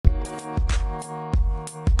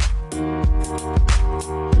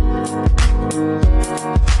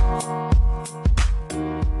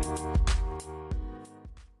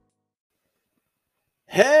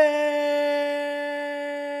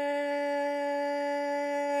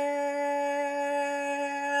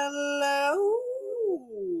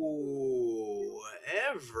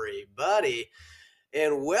everybody,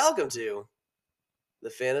 and welcome to the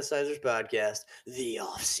Fantasizers podcast, the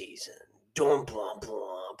Offszn. Dum blah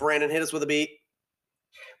blah. Brandon, hit us with a beat.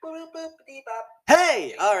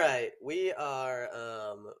 Hey, all right, we are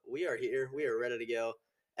here. We are ready to go.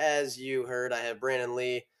 As you heard, I have Brandon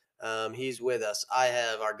Lee. He's with us. I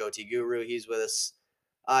have our goatee guru. He's with us.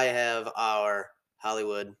 I have our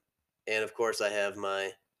Hollywood, and of course, I have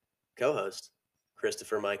my co-host,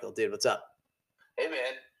 Christopher Michael. Dude, what's up? Hey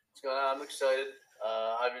man, what's going on? I'm excited.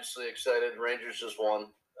 Obviously excited. Rangers just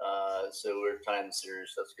won, so we're tying the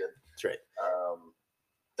series. That's good. That's right.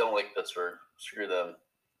 Don't like Pittsburgh. Screw them.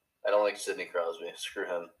 I don't like Sidney Crosby. Screw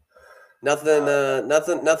him.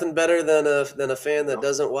 Nothing better than a fan that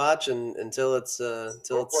doesn't watch until it's on,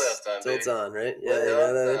 right? Yeah, you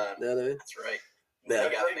know what I mean? That's right. Yeah.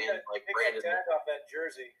 You got fans like Brandon. Tag off that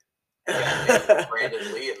jersey. You got fans like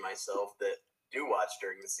Brandon Lee and myself that do watch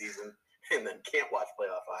during the season and then can't watch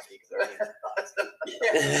playoff hockey because our team's awesome.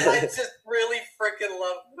 I just really freaking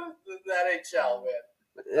love the NHL,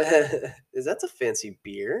 man. That's a fancy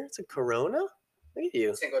beer. It's a Corona. Look at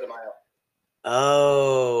you. Cinco de Mayo.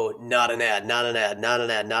 Oh, not an ad, not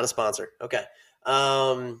a sponsor. Okay.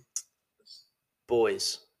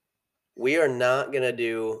 Boys, we are not going to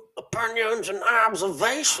do opinions and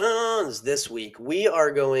observations this week. We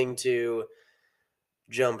are going to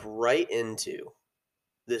jump right into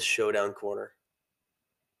this Showdown Corner.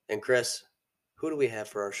 And Chris, who do we have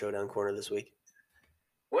for our Showdown Corner this week?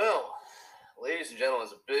 Well, ladies and gentlemen,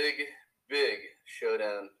 it's a big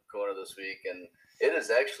Showdown Corner this week, and it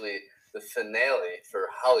is actually the finale for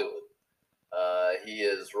Hollywood. He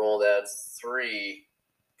has rolled out 3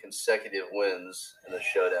 consecutive wins in the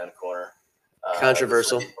Showdown Corner.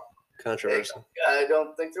 Controversial. I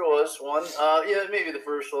don't think there was one. Yeah, maybe the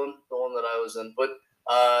first one, the one that I was in. But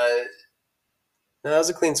No, that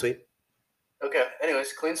was a clean sweep. Okay.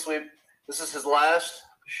 Anyways, clean sweep. This is his last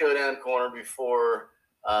Showdown Corner before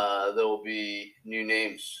there will be new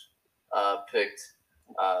names picked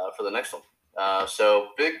for the next one.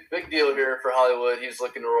 So big deal here for Hollywood. He's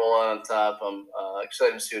looking to roll out on top. I'm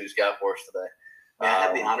excited to see what he's got for us today. May I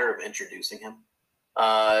have the honor of introducing him?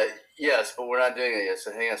 Yes, but we're not doing it yet.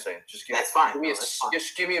 So hang on a second. Just give That's fine.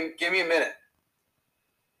 Just give me a minute.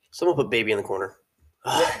 Someone put baby in the corner.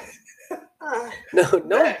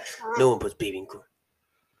 No one puts baby in the corner.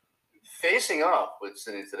 Facing off with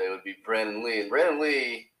Sydney today would be Brandon Lee. And Brandon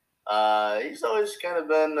Lee, he's always kind of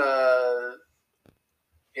been, a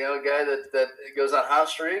guy that goes on hot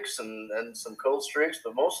streaks and some cold streaks,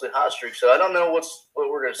 but mostly hot streaks. So I don't know what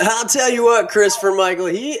we're going to see. I'll tell you what, Christopher Michael,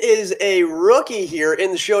 he is a rookie here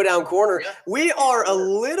in the Showdown Corner. Yeah. We are a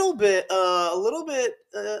little bit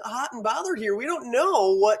hot and bothered here. We don't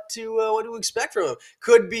know what to expect from him.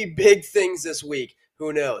 Could be big things this week.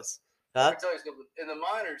 Who knows? Huh? Let me tell you something. In the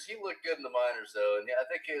minors, he looked good in the minors, though, and I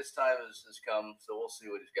think his time has come. So we'll see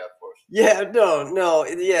what he's got for us. Yeah, no,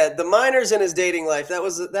 yeah. The minors in his dating life, that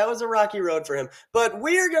was a rocky road for him. But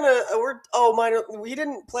minor. He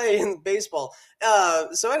didn't play in baseball.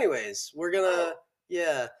 So, anyways, we're gonna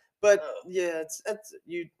But yeah, it's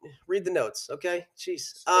you read the notes, okay?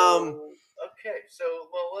 Jeez. Okay, so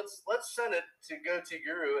let's send it to Goatee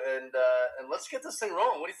Guru and let's get this thing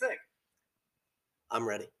rolling. What do you think? I'm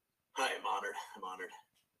ready. I am honored.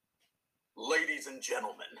 Ladies and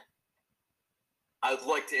gentlemen, I'd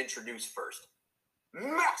like to introduce first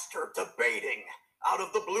Master Debating out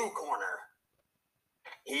of the blue corner.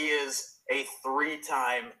 He is a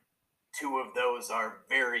 3-time, 2 of those are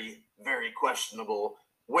very, very questionable,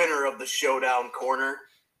 winner of the Showdown Corner.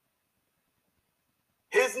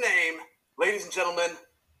 His name, ladies and gentlemen,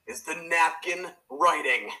 is the napkin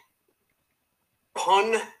writing,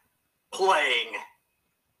 pun playing,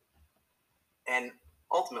 and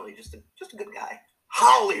ultimately just a good guy.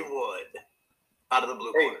 Hollywood out of the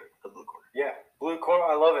blue corner. The blue corner. Yeah, blue corner.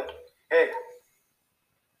 I love it. Hey,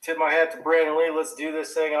 tip my hat to Brandon Lee. Let's do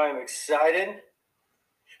this thing. I'm excited.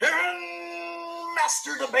 And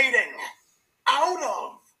Master Debating out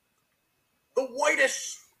of the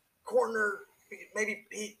whitish corner, maybe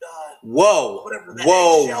Whoa. Whatever that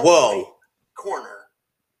Whoa. corner.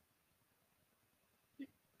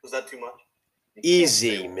 Was that too much?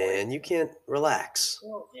 Easy, man. You can't relax.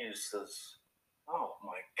 Don't use this. Oh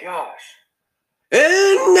my gosh.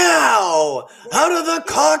 And now, out of the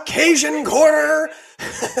Caucasian corner.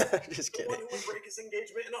 Just The kidding. one who would break his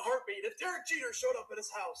engagement in a heartbeat if Derek Jeter showed up at his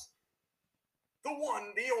house. The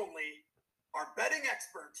one, the only, our betting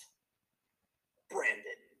expert,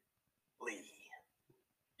 Brandon Lee.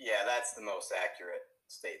 Yeah, that's the most accurate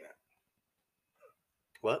statement.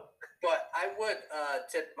 What? But I would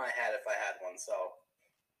tip my hat if I had one, so.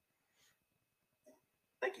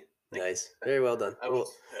 Thank you. Nice. Very well done. I Well,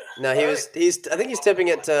 was, no, All right. I think he's tipping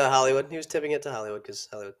it to Hollywood. He was tipping it to Hollywood because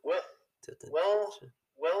Hollywood well, tipped it.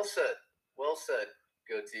 well said. Well said,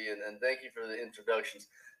 Goatee, and thank you for the introductions.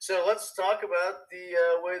 So let's talk about the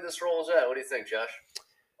way this rolls out. What do you think, Josh?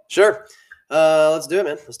 Sure. Let's do it,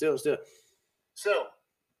 man. Let's do it. So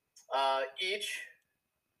each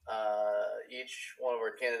one of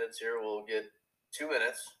our candidates here will get 2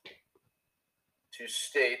 minutes to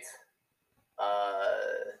state.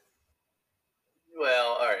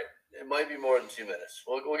 Well, all right. It might be more than 2 minutes.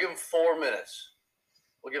 We'll give them 4 minutes.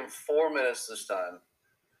 We'll give them 4 minutes this time.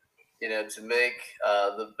 To make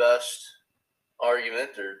the best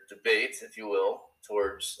argument or debate, if you will,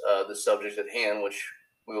 towards the subject at hand, which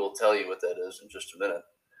we will tell you what that is in just a minute.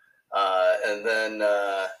 And then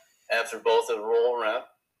after both have rolled around,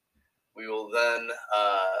 we will then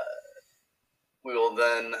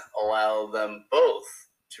allow them both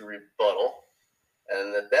to rebuttal.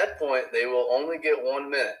 And at that point, they will only get 1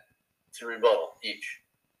 minute to rebuttal each.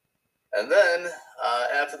 And then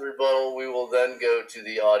after the rebuttal, we will then go to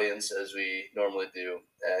the audience as we normally do.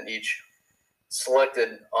 And each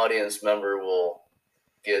selected audience member will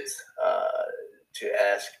get to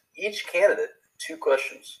ask each candidate 2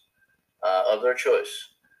 questions of their choice.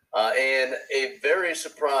 And a very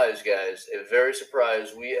surprised, guys,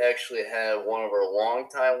 we actually have one of our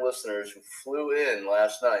longtime listeners who flew in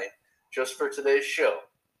last night just for today's show,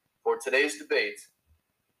 for today's debate,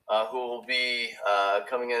 who will be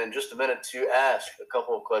coming in just a minute to ask a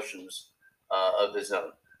couple of questions of his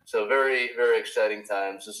own. So very, very exciting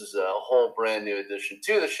times. This is a whole brand new addition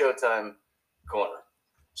to the Showtime Corner.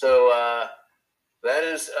 So that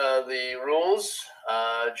is the rules.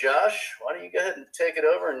 Josh, why don't you go ahead and take it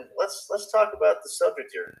over, and let's talk about the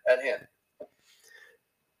subject here at hand.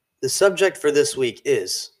 The subject for this week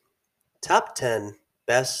is top 10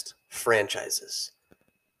 best franchises.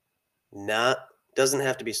 Doesn't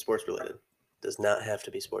have to be sports related. Does not have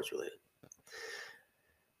to be sports related.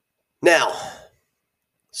 Now,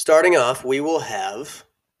 starting off, we will have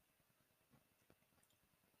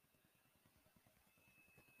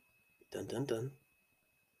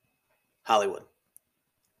Hollywood.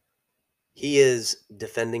 He is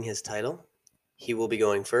defending his title. He will be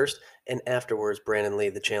going first, and afterwards, Brandon Lee,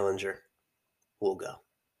 the challenger, will go.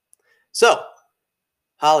 So,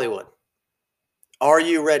 Hollywood, are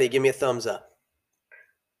you ready? Give me a thumbs up.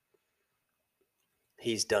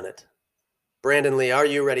 He's done it. Brandon Lee, are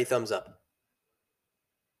you ready? Thumbs up.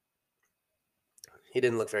 He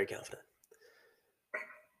didn't look very confident.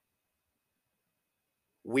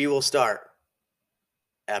 We will start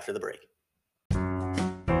after the break.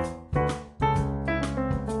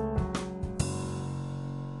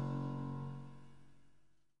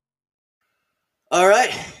 All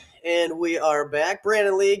right, and we are back.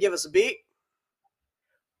 Brandon Lee, give us a beat.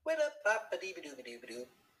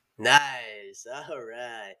 Nice. All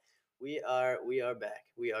right. We are back.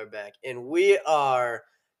 We are back. And we are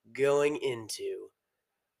going into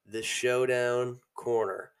the Showdown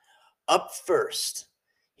Corner. Up first,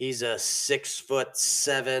 he's a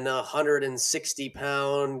 6'7",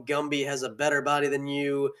 160-pound. Gumby has a better body than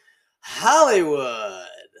you. Hollywood.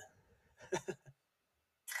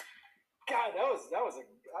 God, that was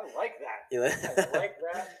I like that. You like I like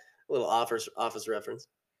that. A little office reference.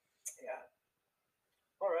 Yeah.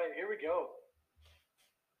 All right, here we go.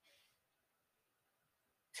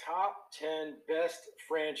 Top 10 best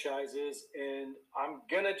franchises, and I'm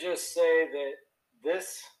gonna just say that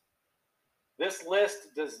this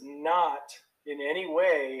list does not in any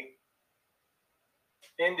way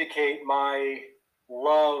indicate my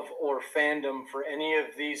love or fandom for any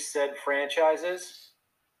of these said franchises.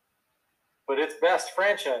 But it's best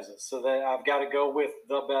franchises, so that I've got to go with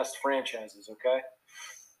the best franchises, okay?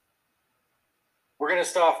 We're going to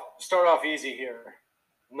start off easy here.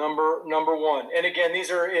 Number 1. And again,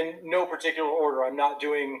 these are in no particular order. I'm not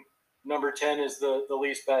doing number 10 is the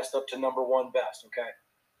least best up to number 1 best, okay?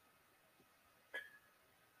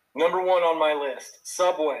 Number 1 on my list,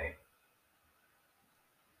 Subway.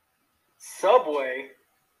 Subway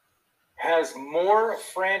has more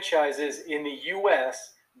franchises in the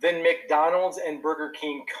U.S. than McDonald's and Burger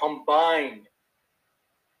King combined.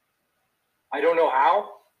 I don't know how.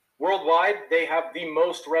 Worldwide, they have the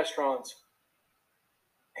most restaurants,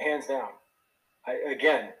 hands down.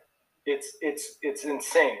 It's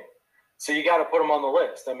insane. So you got to put them on the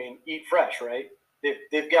list. I mean, eat fresh, right?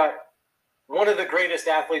 They've got one of the greatest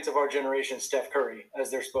athletes of our generation, Steph Curry, as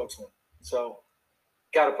their spokesman. So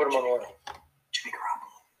got to put them on the list. Jimmy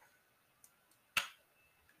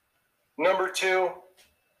Garoppolo. Number 2.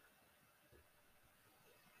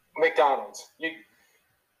 McDonald's.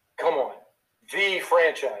 Come on. the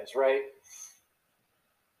franchise, right?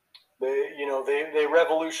 They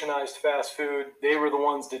revolutionized fast food. They were the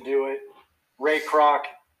ones to do it. Ray Kroc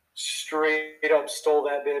straight up stole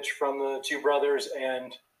that bitch from the two brothers,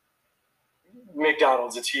 and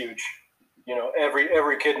McDonald's, it's huge.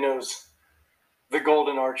 Every kid knows the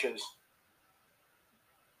Golden Arches.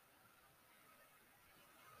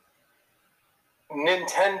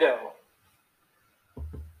 Nintendo.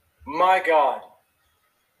 My God.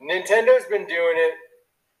 Nintendo's been doing it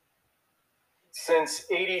since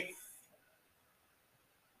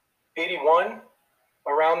 81,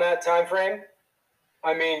 around that time frame.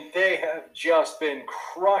 I mean, they have just been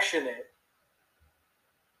crushing it.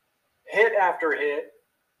 Hit after hit.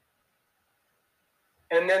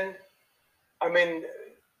 And then, I mean,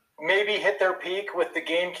 maybe hit their peak with the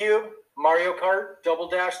GameCube. Mario Kart, Double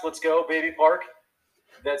Dash, let's go, Baby Park.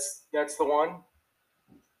 That's the one.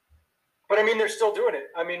 But I mean, they're still doing it.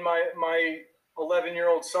 I mean, my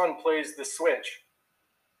 11-year-old son plays the Switch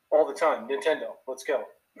all the time. Nintendo, let's go.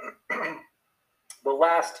 The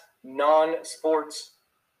last non-sports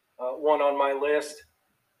one on my list,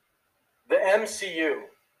 the MCU,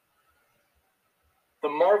 the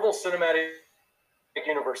Marvel Cinematic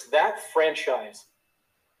Universe, that franchise.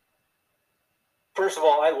 First of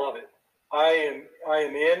all, I love it. I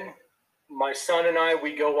am in. My son and I,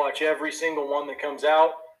 we go watch every single one that comes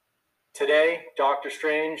out. Today, Doctor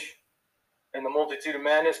Strange and the Multitude of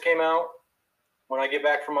Madness came out. When I get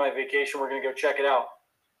back from my vacation, we're going to go check it out.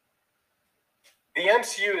 The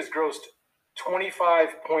MCU has grossed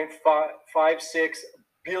 $25.56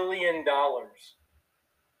 billion.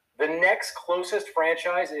 The next closest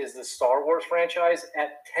franchise is the Star Wars franchise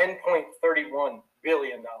at $10.31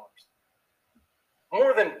 billion.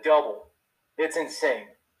 More than double. It's insane.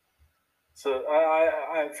 So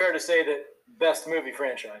I'm fair to say that best movie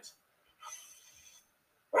franchise.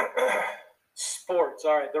 Sports.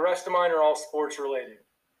 All right. The rest of mine are all sports related.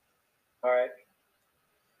 All right.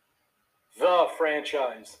 The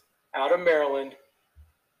franchise out of Maryland,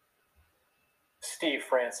 Steve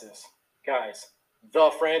Francis. Guys,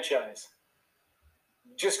 the franchise.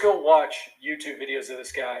 Just go watch YouTube videos of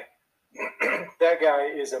this guy. That guy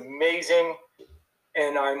is amazing,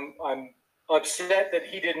 and I'm upset that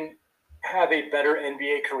he didn't have a better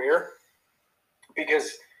NBA career,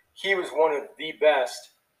 because he was one of the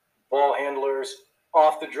best ball handlers,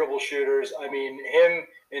 off the dribble shooters. I mean, him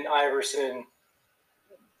and Iverson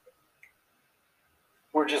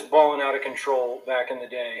were just balling out of control back in the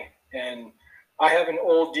day. And I have an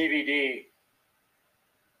old DVD,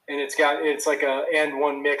 and it's like a and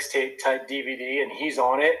one mixtape type DVD, and he's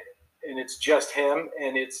on it, and it's just him,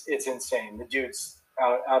 and it's insane. The dude's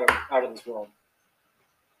out of this world.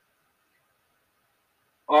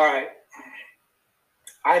 All right.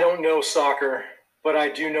 I don't know soccer, but I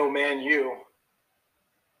do know Man U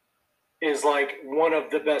is like one of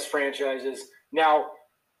the best franchises. Now,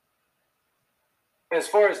 as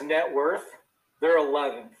far as net worth, they're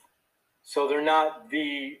 11th. So they're not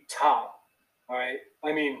the top. All right.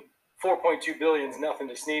 I mean, 4.2 billion is nothing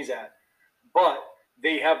to sneeze at. But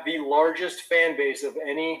they have the largest fan base of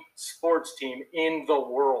any sports team in the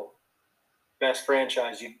world. Best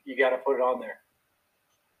franchise. You got to put it on there.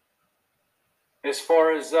 As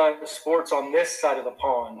far as sports on this side of the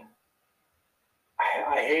pond,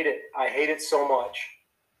 I hate it. I hate it so much.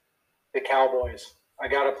 The Cowboys. I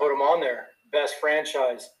got to put them on there. Best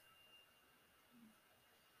franchise.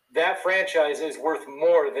 That franchise is worth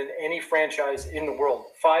more than any franchise in the world.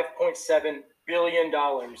 $5.7 billion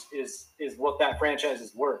is what that franchise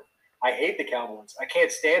is worth. I hate the Cowboys. I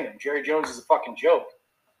can't stand them. Jerry Jones is a fucking joke.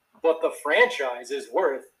 But the franchise is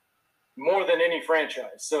worth more than any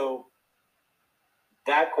franchise. So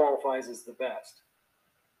that qualifies as the best.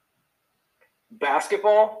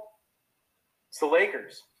 Basketball, it's the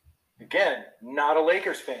Lakers. Again, not a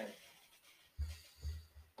Lakers fan.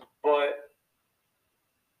 But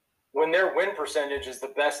when their win percentage is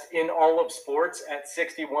the best in all of sports at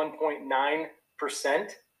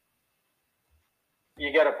 61.9%,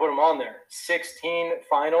 you got to put them on there. 16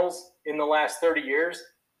 finals in the last 30 years,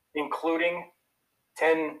 including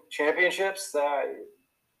 10 championships.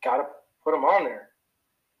 Got to put them on there.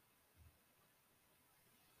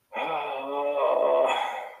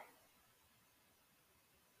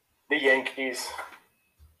 The Yankees.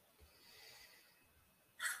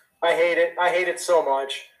 I hate it. I hate it so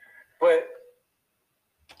much. But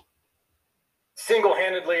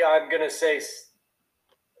single-handedly, I'm going to say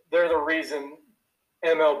they're the reason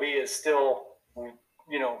MLB is still,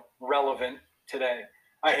 relevant today.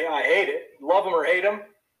 I hate it. Love them or hate them,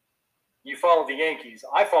 you follow the Yankees.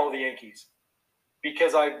 I follow the Yankees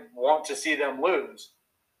because I want to see them lose.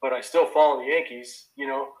 but I still follow the Yankees,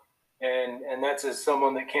 and that's as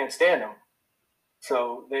someone that can't stand them.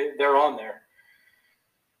 So they're on there.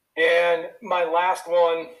 And my last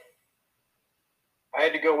one, I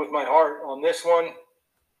had to go with my heart on this one.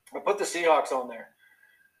 I put the Seahawks on there.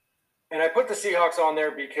 And I put the Seahawks on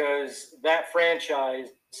there because that franchise,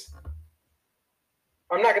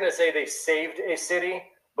 I'm not going to say they saved a city,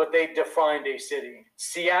 but they defined a city.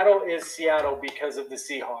 Seattle is Seattle because of the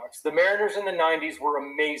Seahawks. The Mariners in the 90s were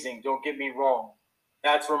amazing, don't get me wrong.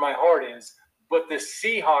 That's where my heart is. But the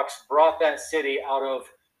Seahawks brought that city out of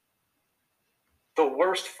the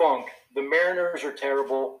worst funk. The Mariners are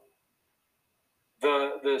terrible.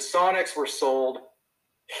 The Sonics were sold.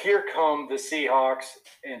 Here come the Seahawks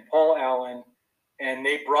and Paul Allen, and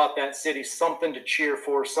they brought that city something to cheer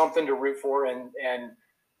for, something to root for, and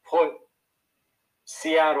put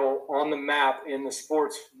Seattle on the map in the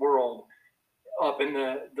sports world up in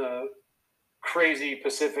the crazy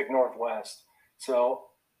Pacific Northwest. So,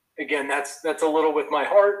 again, that's a little with my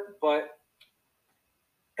heart, but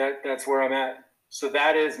that's where I'm at. So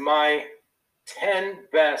that is my 10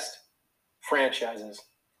 best franchises.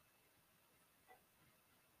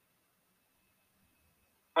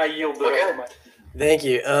 I yield the rest of my. Thank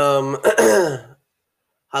you.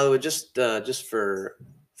 Hollywood, just for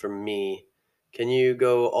me, can you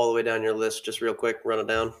go all the way down your list just real quick, run it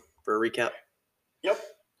down for a recap? Yep.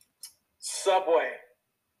 Subway,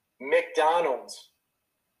 McDonald's,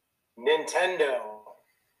 Nintendo,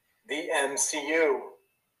 the MCU,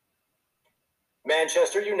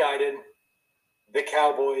 Manchester United, the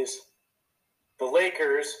Cowboys, the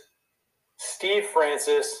Lakers, Steve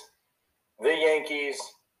Francis, the Yankees,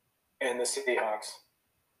 and the Seahawks.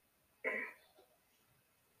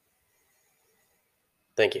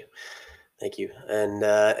 Thank you. And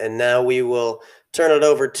now we will turn it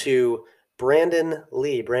over to Brandon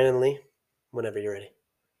Lee. Brandon Lee, whenever you're ready.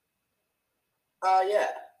 Yeah.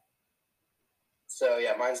 So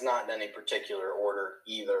yeah, mine's not in any particular order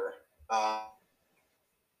either.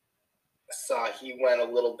 So he went a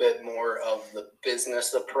little bit more of the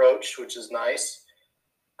business approach, which is nice.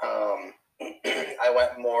 I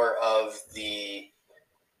went more of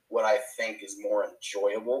what I think is more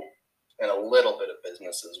enjoyable, and a little bit of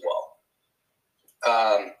business as well.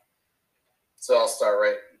 So I'll start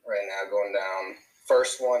right now, going down.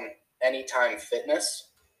 First one, Anytime Fitness.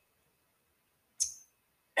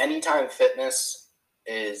 Anytime Fitness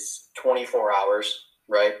is 24 hours,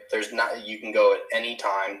 right? You can go at any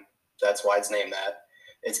time. That's why it's named that.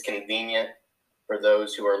 It's convenient for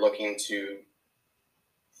those who are looking to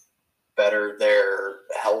better their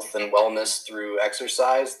health and wellness through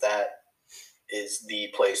exercise. That is the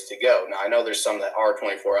place to go. Now, I know there's some that are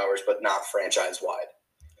 24 hours, but not franchise-wide.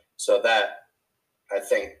 So that, I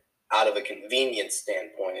think, out of a convenience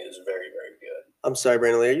standpoint, is very, very good. I'm sorry,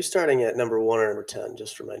 Brandon Lee. Are you starting at number 1 or number 10,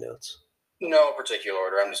 just for my notes? No particular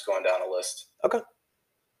order. I'm just going down a list. Okay.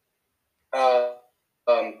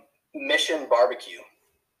 Mission Barbecue.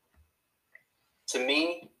 To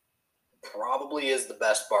me, probably is the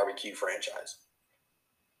best barbecue franchise.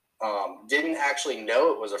 Didn't actually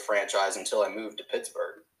know it was a franchise until I moved to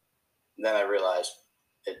Pittsburgh. And then I realized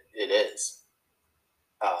it is.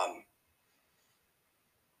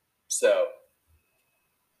 So,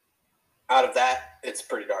 out of that, it's a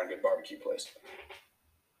pretty darn good barbecue place.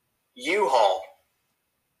 U-Haul.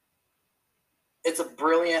 It's a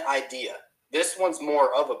brilliant idea. This one's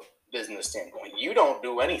more of a business standpoint. You don't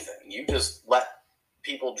do anything. You just let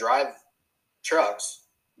people drive trucks.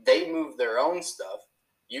 They move their own stuff.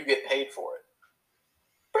 You get paid for it.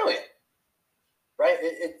 Brilliant. Right?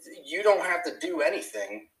 You don't have to do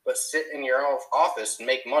anything but sit in your own office and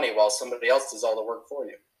make money while somebody else does all the work for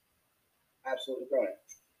you. Absolutely brilliant.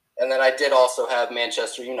 And then I did also have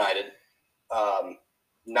Manchester United.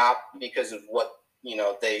 Not because of what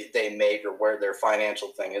they make or where their financial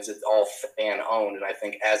thing is. It's all fan owned, and I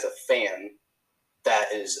think as a fan,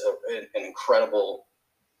 that is an incredible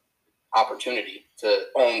opportunity to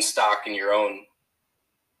own stock in your own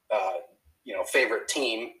favorite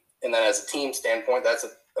team. And then as a team standpoint, that's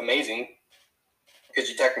amazing because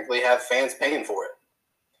you technically have fans paying for it.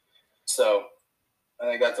 So I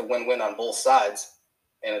think that's a win-win on both sides,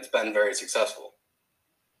 and it's been very successful.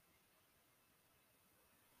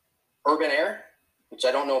 Urban Air, which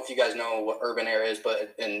I don't know if you guys know what Urban Air is,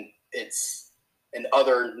 but it's an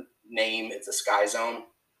other name. It's a Sky Zone,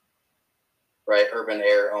 right? Urban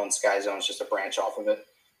Air owns Sky Zone. It's just a branch off of it.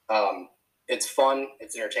 It's fun.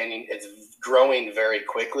 It's entertaining. It's growing very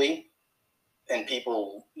quickly. And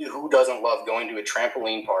people, who doesn't love going to a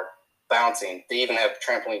trampoline park, bouncing? They even have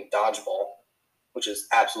trampoline dodgeball, which is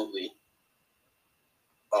absolutely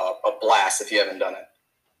a blast if you haven't done it.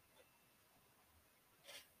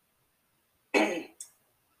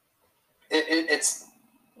 It's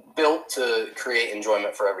built to create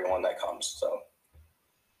enjoyment for everyone that comes. So,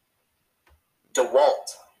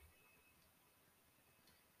 DeWalt.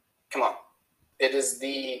 Come on. It is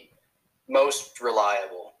the most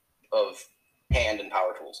reliable of hand and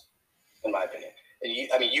power tools, in my opinion.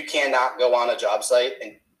 And you cannot go on a job site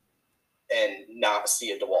and not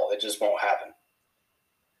see a DeWalt. It just won't happen.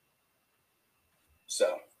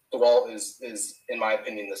 So DeWalt is in my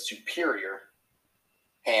opinion, the superior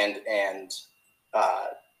hand and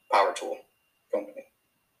power tool company.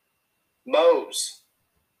 Moe's.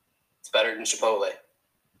 It's better than Chipotle.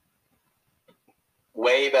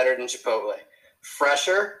 Way better than Chipotle.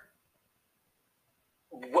 Fresher.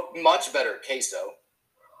 Much better queso.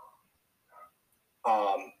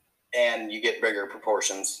 And you get bigger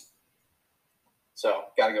proportions. So,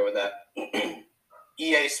 gotta go with that.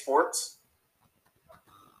 EA Sports.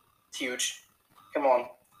 It's huge. Come on.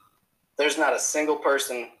 There's not a single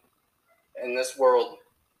person in this world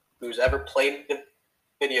who's ever played a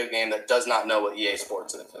video game that does not know what EA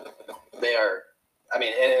Sports is. They are, and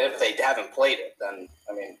if they haven't played it, then,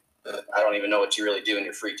 I don't even know what you really do in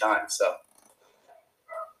your free time. So,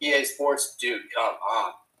 EA Sports, dude, come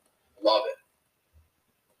on. Love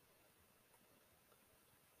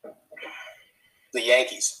it. The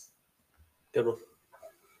Yankees. Good one.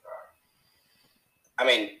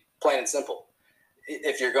 Plain and simple.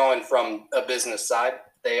 If you're going from a business side,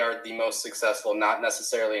 they are the most successful, not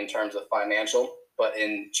necessarily in terms of financial, but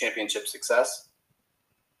in championship success.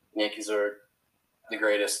 Yankees are the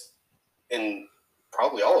greatest in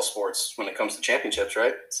probably all of sports when it comes to championships,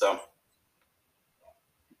 right? So,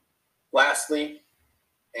 lastly,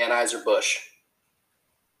 Anheuser-Busch.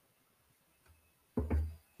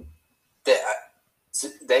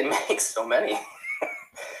 They make so many,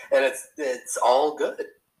 and it's all good.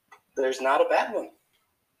 There's not a bad one.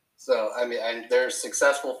 So, they're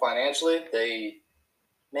successful financially. They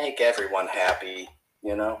make everyone happy,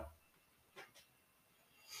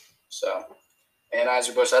 So,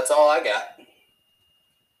 Anheuser-Busch, that's all I got.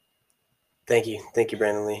 Thank you,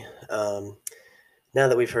 Brandon Lee. Now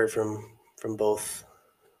that we've heard from both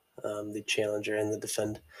the challenger and the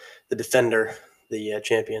defender, the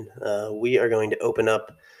champion, we are going to open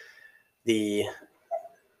up the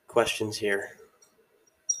questions here.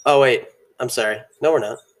 Oh wait, I'm sorry. No, we're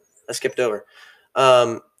not. I skipped over.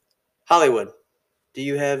 Hollywood, do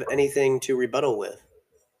you have anything to rebuttal with?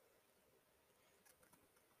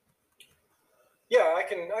 Yeah, I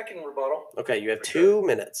can rebuttal. Okay, you have 2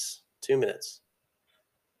 minutes. 2 minutes.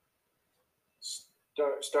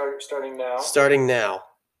 Starting now. Starting now.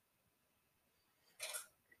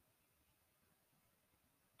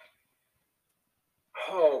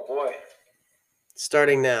 Oh boy.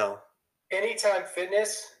 Starting now. Anytime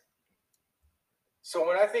Fitness. So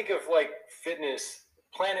when I think of fitness,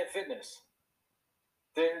 Planet Fitness,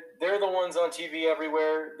 they're the ones on TV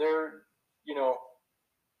everywhere. They're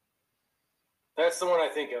that's the one I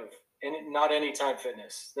think of, and not Anytime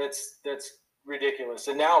Fitness. That's ridiculous.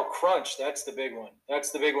 And now Crunch, that's the big one.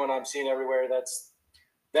 That's the big one I'm seeing everywhere. That's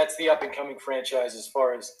the up and coming franchise as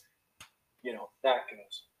far as that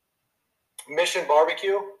goes. Mission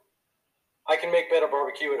Barbecue. I can make better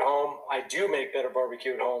barbecue at home. I do make better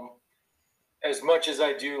barbecue at home. As much as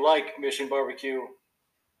I do like Mission Barbecue,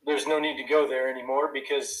 there's no need to go there anymore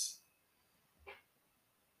because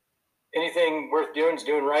anything worth doing is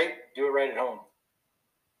doing right. Do it right at home.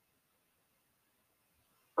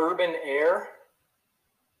 Urban Air,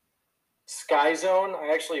 Sky Zone.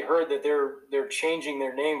 I actually heard that they're changing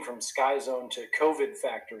their name from Sky Zone to COVID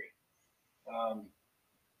Factory.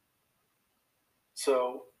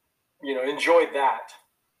 So, enjoy that.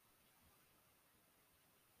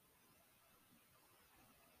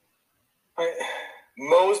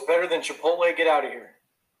 Moe's better than Chipotle. Get out of here.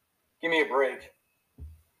 Give me a break.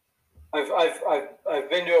 I've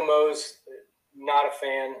been to a Moe's. Not a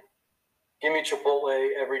fan. Give me Chipotle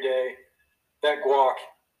every day. That guac.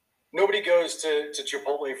 Nobody goes to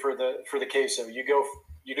Chipotle for the queso. You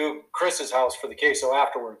do Chris's house for the queso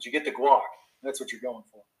afterwards. You get the guac. That's what you're going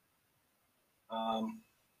for.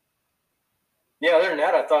 Yeah, other than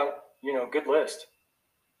that, I thought, good list.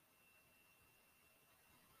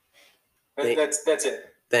 That's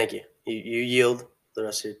it. Thank you. You yield the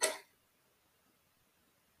rest of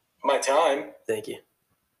my time. Thank you.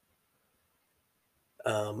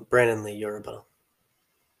 Brandon Lee, your rebuttal.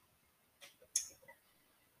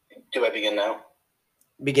 Do I begin now?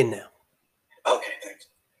 Begin now. Okay, thanks.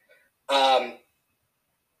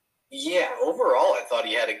 Yeah, overall, I thought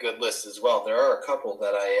he had a good list as well. There are a couple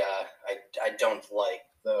that I don't like,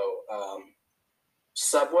 though.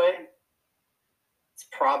 Subway, it's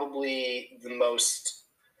probably the most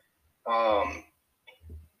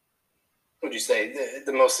would you say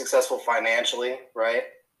the most successful financially, right?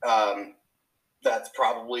 That's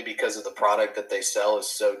probably because of the product that they sell is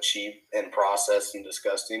so cheap and processed and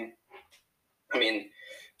disgusting. I mean,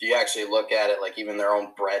 if you actually look at it, like even their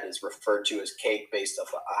own bread is referred to as cake based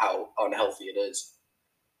off how unhealthy it is.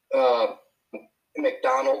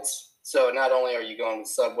 McDonald's. So not only are you going with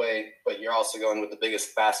Subway, but you're also going with the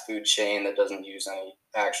biggest fast food chain that doesn't use any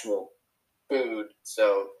actual food.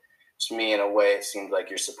 So to me, in a way, it seems like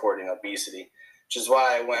you're supporting obesity, which is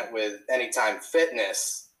why I went with Anytime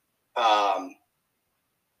Fitness.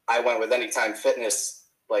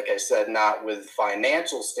 Like I said, not with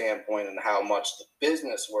financial standpoint and how much the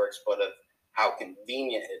business works, but of how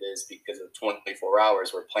convenient it is because of 24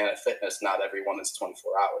 hours, where Planet Fitness, not everyone is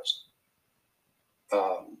 24 hours.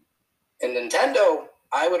 And Nintendo,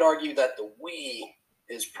 I would argue that the Wii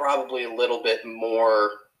is probably a little bit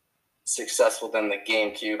more successful than the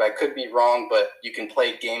GameCube. I could be wrong, but you can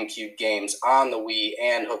play GameCube games on the Wii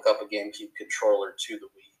and hook up a GameCube controller to the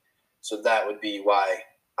Wii. So that would be why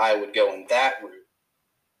I would go in that route.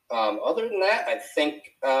 Other than that, I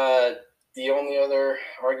think the only other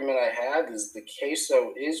argument I have is the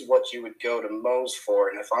queso is what you would go to Moe's for.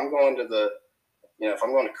 And if I'm going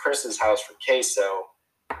to Chris's house for queso,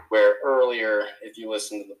 where earlier, if you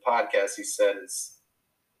listen to the podcast, he said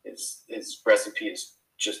his recipe is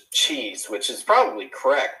just cheese, which is probably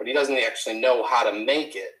correct, but he doesn't actually know how to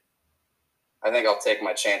make it. I think I'll take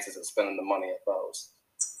my chances of spending the money at Moe's.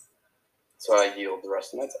 So I yield the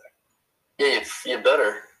rest of my time. Yeah, you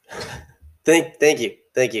better. Thank you.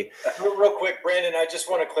 Real quick, Brandon, I just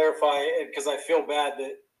want to clarify, because I feel bad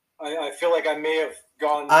that I feel like I may have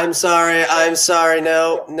gone. I'm sorry.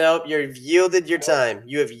 Nope. You've yielded your time.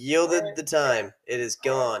 You have yielded the time. It is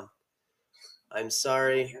gone. I'm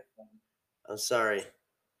sorry. Don't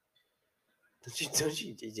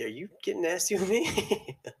you? Are you getting nasty with me?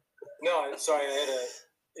 No, I'm sorry. I had an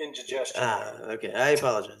indigestion. Okay. I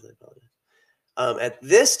apologize. At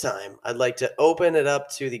this time, I'd like to open it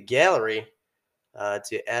up to the gallery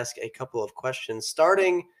to ask a couple of questions,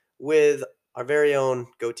 starting with our very own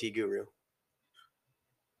goatee guru.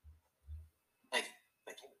 Thank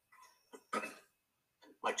you.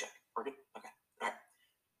 Mic check. We're good? Okay. All right.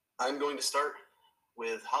 I'm going to start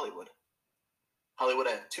with Hollywood. Hollywood,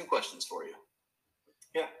 I have 2 questions for you.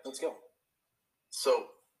 Yeah, let's go. So,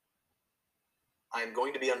 I'm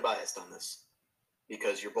going to be unbiased on this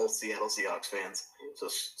because you're both Seattle Seahawks fans, so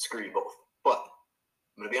screw you both. But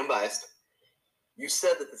I'm going to be unbiased. You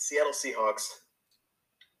said that the Seattle Seahawks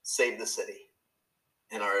saved the city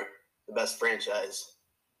and are the best franchise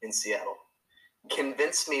in Seattle.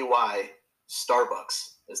 Convince me why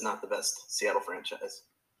Starbucks is not the best Seattle franchise.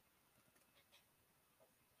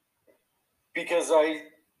 Because I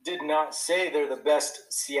did not say they're the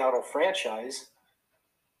best Seattle franchise.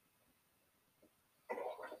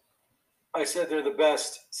 I said they're the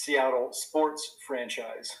best Seattle sports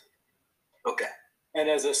franchise. Okay. And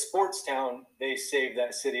as a sports town, they saved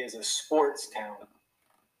that city as a sports town.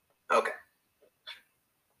 Okay.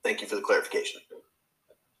 Thank you for the clarification.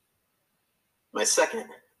 My second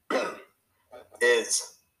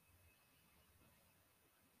is,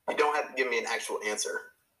 you don't have to give me an actual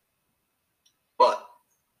answer, but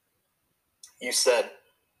you said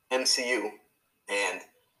MCU and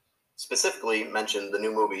specifically mentioned the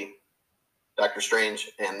new movie, Doctor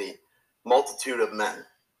Strange and the multitude of men.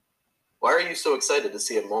 Why are you so excited to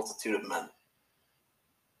see a multitude of men?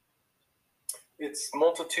 It's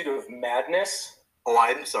multitude of madness. Oh,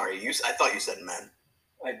 I'm sorry. I thought you said men.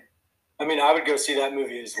 I mean, I would go see that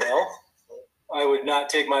movie as well. I would not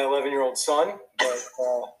take my 11-year-old son, but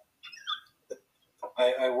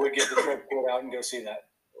I would get the trip out and go see that.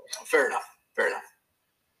 Fair enough.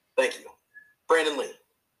 Thank you. Brandon Lee.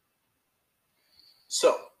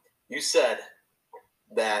 So, you said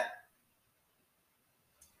that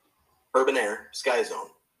Urban Air Sky Zone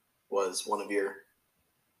was one of your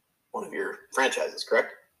franchises,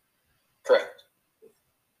 correct? Correct.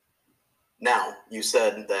 Now, you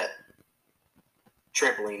said that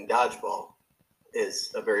trampoline dodgeball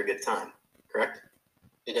is a very good time, correct?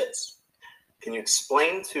 It is. Can you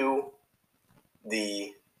explain to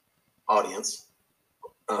the audience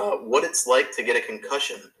what it's like to get a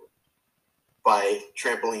concussion by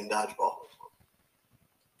trampoline dodgeball?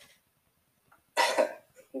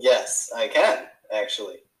 Yes, I can,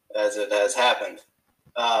 actually, as it has happened.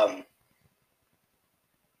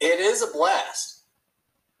 It is a blast,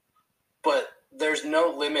 but there's no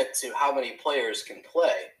limit to how many players can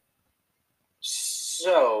play.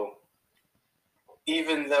 So,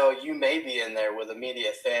 even though you may be in there with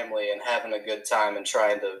immediate family and having a good time and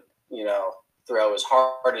trying to, throw as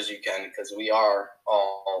hard as you can because we are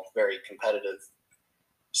all very competitive.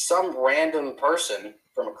 Some random person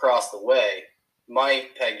from across the way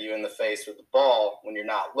might peg you in the face with the ball when you're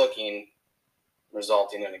not looking,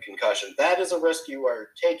 resulting in a concussion. That is a risk you are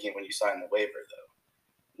taking when you sign the waiver, though,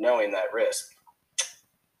 knowing that risk.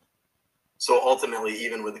 So ultimately,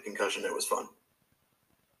 even with the concussion, it was fun.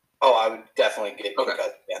 Oh, I would definitely get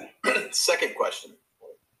concussed again. Second question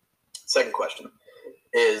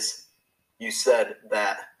is, you said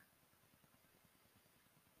that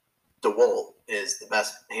DeWalt is the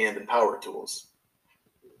best hand and power tools.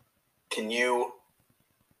 Can you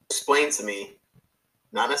explain to me,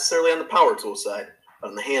 not necessarily on the power tool side, but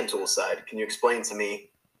on the hand tool side, can you explain to me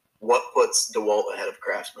what puts DeWalt ahead of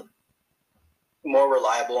Craftsman? More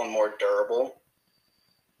reliable and more durable.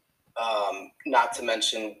 Not to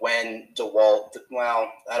mention when DeWalt,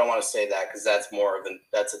 well, I don't want to say that because that's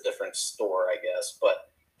that's a different store, I guess. But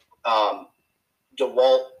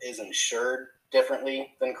DeWalt is insured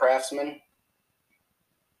differently than Craftsman.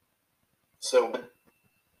 So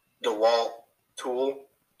DeWalt tool,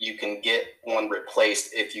 you can get one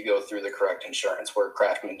replaced if you go through the correct insurance, where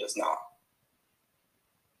Craftsman does not.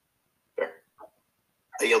 Fair.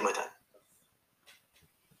 I yield my time.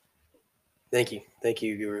 Thank you,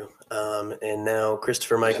 Guru. And now,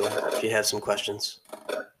 Christopher Michael, if you have some questions.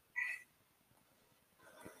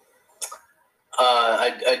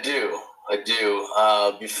 I do.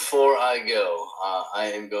 Before I go,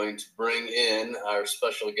 I am going to bring in our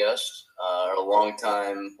special guest, our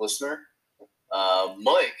longtime listener,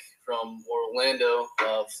 Mike from Orlando,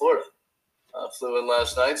 Florida. Flew in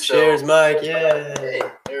last night. So Cheers, Mike. Yay.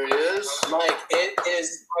 there he is. Mike,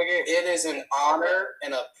 it is an honor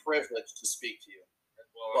and a privilege to speak to you.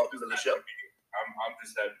 Well, Welcome to the show. I'm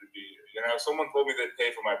just happy to be here. You know, someone told me they'd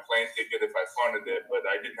pay for my plane ticket if I funded it, but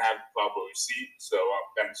I didn't have the proper receipt, so I'm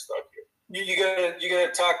kind of stuck here. You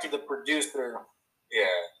gotta talk to the producer.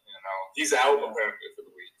 Yeah, you know, he's out apparently for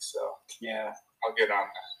the week, so Yeah. I'll get on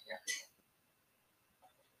that. Yeah.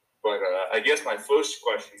 But I guess my first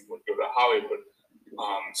question would go to Hollywood.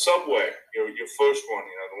 Subway, your first one,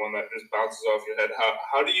 you know, the one that just bounces off your head.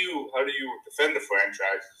 How do you defend the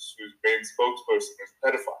franchises whose main spokesperson is a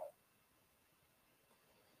pedophile?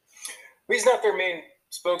 He's not their main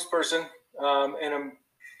spokesperson, and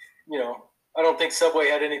I don't think Subway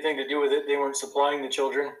had anything to do with it. They weren't supplying the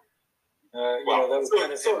children. That was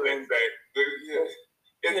kind of so they say.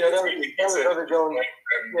 that was other going.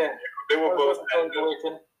 Yeah, they were both had to going.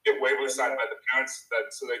 get waivers signed by the parents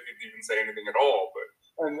so they could even say anything at all. But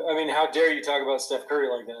I mean, how dare you talk about Steph Curry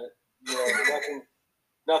like that? You know,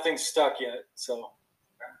 nothing's stuck yet. So.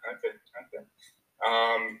 Okay.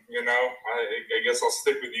 I guess I'll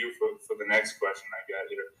stick with you for the next question I got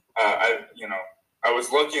here. I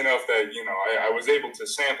was lucky enough that I was able to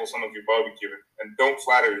sample some of your barbecue, and don't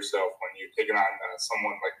flatter yourself when you're taking on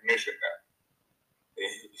someone like Mission.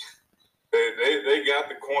 They got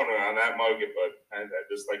the corner on that market, but I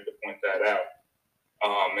just like to point that out.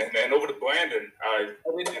 And over to Brandon, I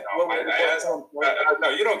asked. No,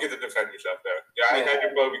 you don't get to defend yourself there. Yeah, I had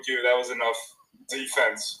your barbecue. That was enough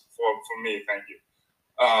defense for me. Thank you.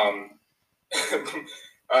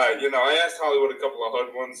 I asked Hollywood a couple of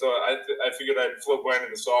hard ones, so I figured I'd float Brandon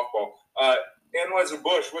to softball. Analyzer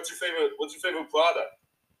Bush, what's your favorite product?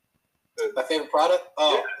 My favorite product?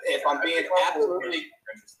 Oh, yeah. If I'm being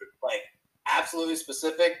absolutely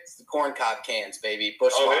specific, it's the corn cob cans, baby.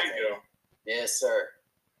 Bush. Oh, there you go. Yes, sir.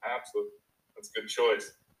 Absolutely. That's a good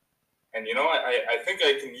choice. And I think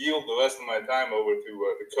I can yield the rest of my time over to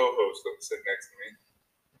the co-host that's sitting next to me.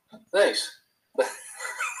 Thanks.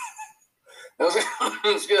 That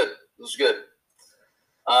was good. It was good.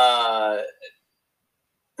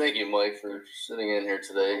 Thank you, Mike, for sitting in here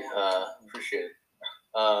today. Appreciate it.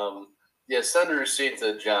 Send a receipt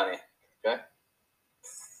to Johnny. Okay.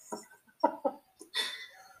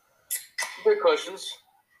 Good questions.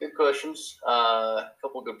 A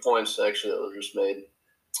couple good points actually that were just made.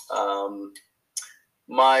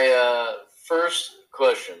 My first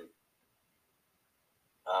question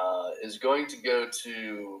is going to go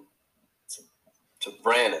to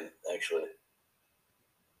Brandon, actually.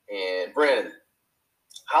 And Brandon,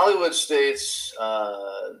 Hollywood states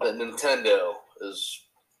that Nintendo is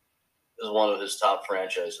one of his top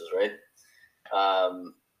franchises, right?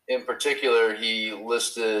 In particular, he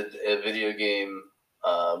listed a video game,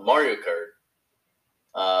 Mario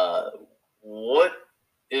Kart. What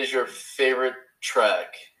is your favorite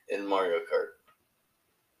track in Mario Kart?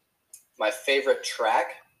 My favorite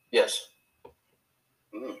track? Yes.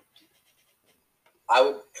 I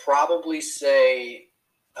would probably say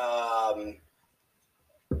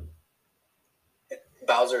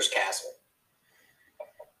Bowser's Castle.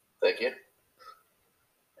 Thank you.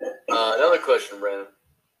 Another question, Brandon.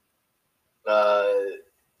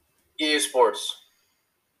 EA Sports,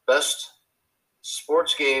 best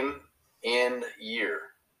sports game and year.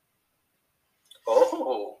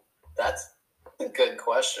 Oh, that's a good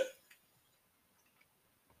question.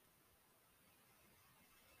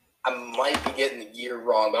 I might be getting the year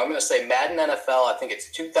wrong, but I'm going to say Madden NFL. I think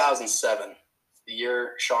it's 2007, the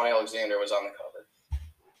year Sean Alexander was on the cover.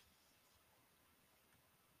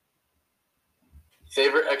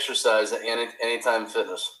 Favorite exercise at Anytime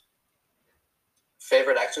Fitness?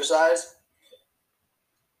 Favorite exercise?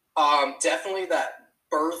 Definitely that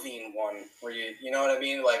birthing one where you know what I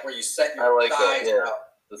mean? Like where you set your thighs out.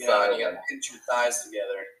 The thigh and you got to pinch your thighs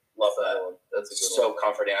together. Love that one. That's a good so one.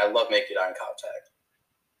 Comforting. I love making eye contact.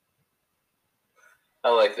 I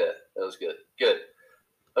like that. That was good. Good.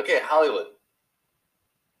 Okay, Hollywood.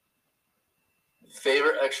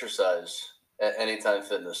 Favorite exercise at Anytime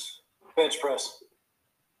Fitness? Bench press.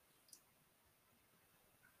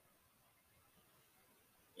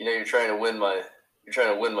 You know, you're trying to win my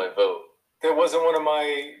vote. That wasn't one of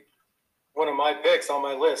my picks on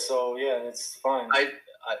my list, so yeah, it's fine.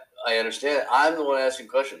 I understand. I'm the one asking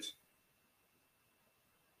questions.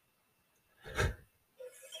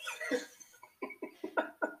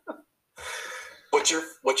 What's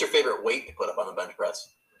your favorite weight to put up on the bench press?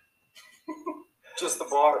 Just the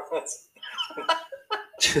bar.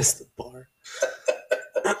 Just the bar.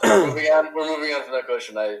 We're moving on from that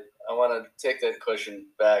question. I want to take that question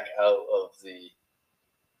back out of the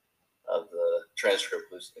transcript,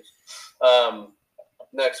 please.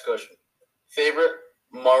 Next question. Favorite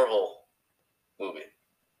Marvel movie?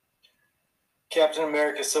 Captain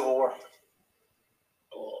America: Civil War.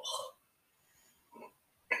 Oh.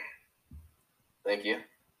 Thank you.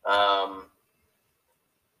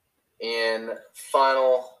 And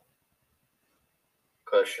final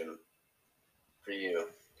question for you.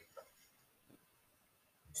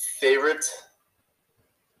 Favorite?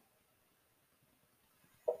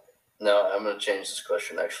 No, I'm going to change this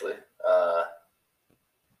question, actually.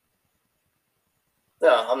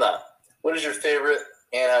 No, I'm not. What is your favorite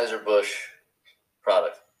Anheuser-Busch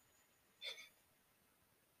product?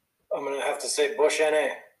 I'm going to have to say Busch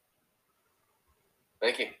NA.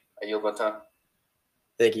 Thank you. I yield my time.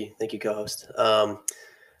 Thank you, co-host.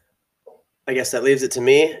 I guess that leaves it to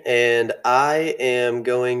me, and I am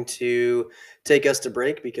going to take us to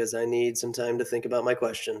break because I need some time to think about my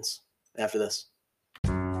questions after this.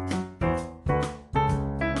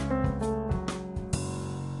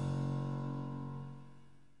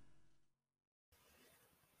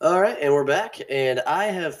 All right, and we're back, and I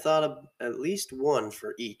have thought of at least one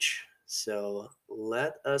for each. So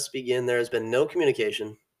let us begin. There has been no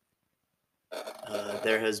communication.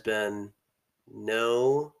 There has been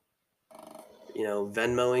no,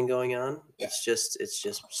 Venmoing going on. It's just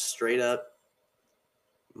straight up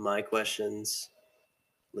my questions,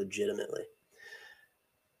 legitimately. I'm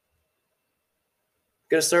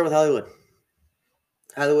gonna start with Hollywood.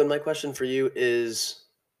 Hollywood, my question for you is: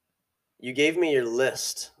 you gave me your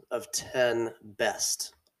list of 10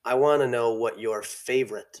 best. I want to know what your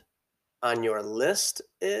favorite on your list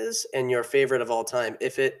is and your favorite of all time,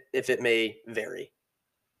 if it may vary.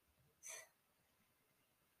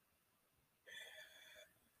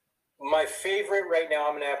 My favorite right now,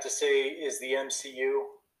 I'm going to have to say, is the MCU,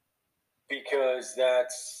 because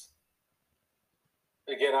that's,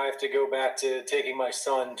 again, I have to go back to taking my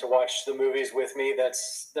son to watch the movies with me.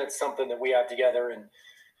 That's something that we have together. And,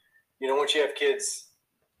 once you have kids,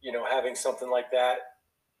 having something like that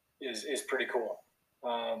is pretty cool.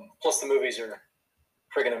 Plus the movies are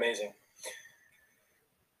friggin' amazing.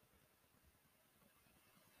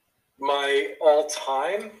 My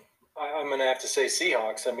all-time, I'm going to have to say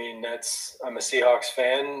Seahawks. I mean, I'm a Seahawks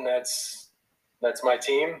fan. That's my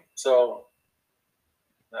team. So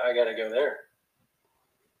I got to go there.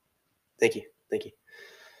 Thank you.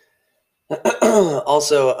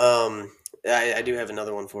 Also, I do have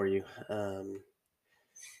another one for you.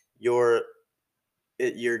 You're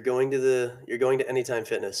going to Anytime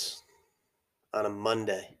Fitness on a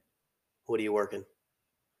Monday. What are you working?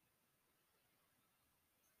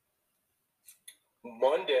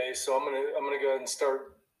 Monday, so I'm gonna go ahead and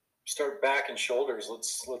start back and shoulders.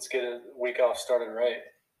 Let's get a week off started right.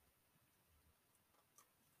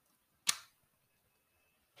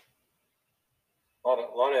 A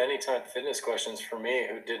lot of Anytime Fitness questions for me,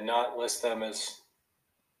 who did not list them as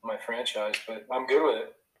my franchise, but I'm good with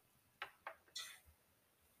it.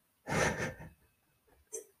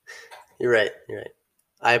 You're right.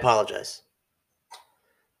 I apologize.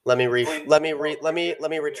 Let me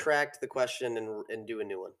retract the question and do a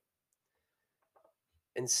new one.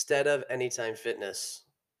 instead of Anytime Fitness,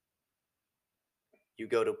 you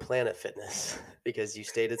go to Planet Fitness because you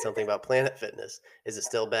stated something about Planet Fitness. Is it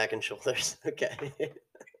still back and shoulders? Okay.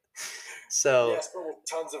 So Yes, but with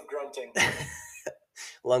tons of grunting.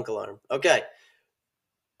 lunk alarm. Okay.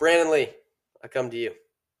 Brandon Lee, I come to you.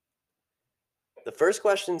 The first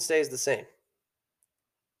question stays the same.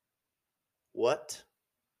 What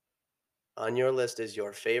on your list is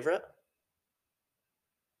your favorite?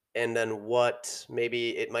 And then what,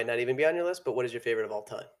 maybe it might not even be on your list, but what is your favorite of all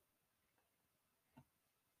time?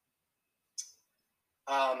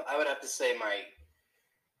 I would have to say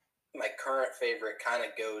my current favorite kind of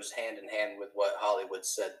goes hand in hand with what Hollywood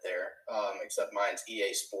said there, except mine's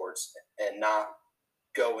EA Sports, and not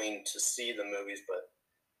going to see the movies, but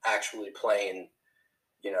actually playing,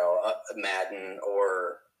 a Madden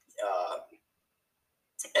or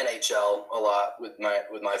NHL a lot with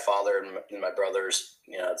my father and my brothers.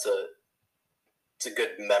 It's a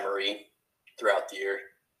good memory throughout the year,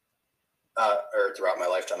 or throughout my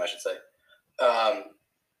lifetime, I should say.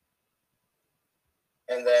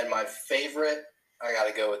 And then my favorite, I got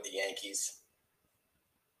to go with the Yankees.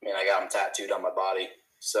 I mean, I got them tattooed on my body,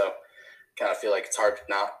 so kind of feel like it's hard to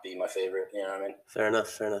not be my favorite. You know what I mean? Fair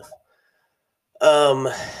enough.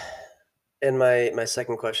 And my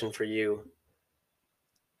second question for you.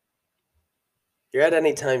 You're at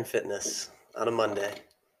Anytime Fitness on a Monday.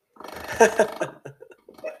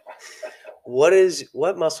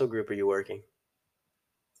 What muscle group are you working?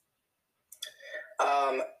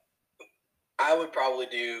 I would probably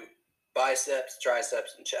do biceps,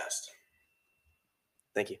 triceps, and chest.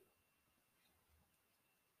 Thank you.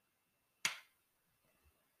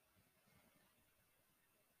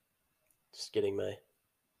 Just getting my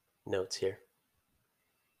notes here.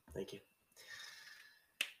 Thank you.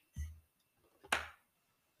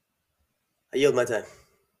 I yield my time.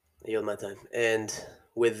 And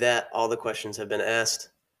with that, all the questions have been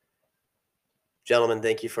asked. Gentlemen,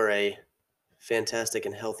 thank you for a fantastic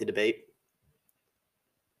and healthy debate.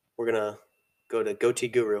 We're going to go to Goatee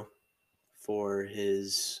Guru for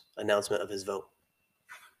his announcement of his vote.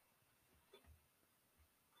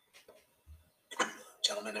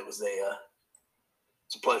 Gentlemen, it's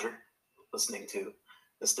a pleasure listening to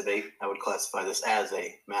this debate. I would classify this as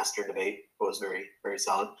a master debate. It was very, very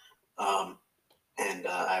solid. And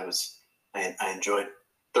I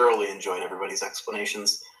thoroughly enjoyed everybody's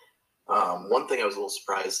explanations. One thing I was a little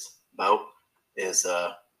surprised about is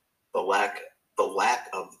the lack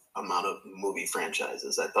of amount of movie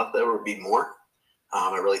franchises. I thought there would be more.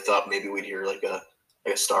 I really thought maybe we'd hear like a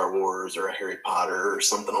Star Wars or a Harry Potter or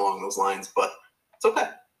something along those lines, but it's okay.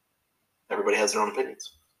 Everybody has their own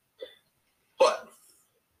opinions. But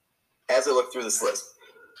as I look through this list,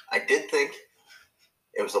 I did think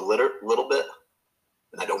it was a little bit,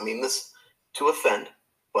 and I don't mean this to offend,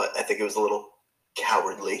 but I think it was a little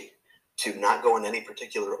cowardly to not go in any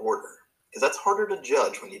particular order, because that's harder to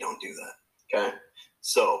judge when you don't do that. Okay?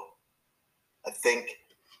 So I think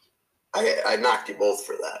I knocked you both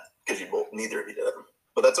for that, because neither of you did it.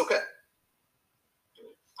 But that's okay.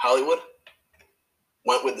 Hollywood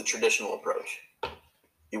went with the traditional approach.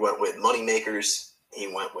 He went with money makers. He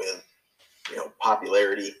went with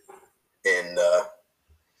popularity, and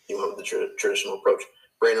he went with the traditional approach.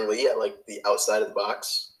 Brandon Lee, I like the outside of the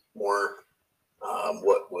box, more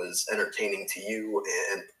what was entertaining to you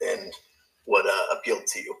and what appealed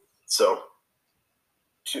to you. So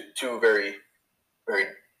two very, very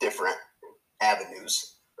different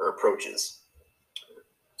avenues or approaches.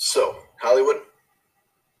 So Hollywood,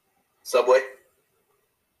 Subway.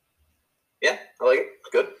 Yeah, I like it.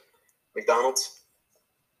 Good. McDonald's.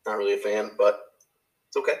 Not really a fan, but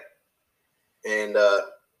it's okay. And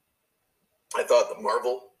I thought the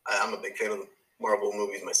Marvel. I'm a big fan of the Marvel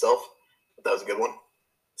movies myself, but that was a good one.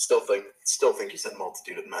 Still think you said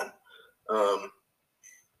Multitude of Men.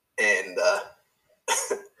 And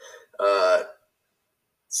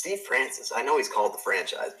Steve Francis. I know he's called the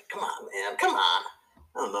franchise, but come on, man. Come on.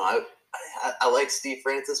 I don't know. I like Steve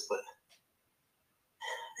Francis, but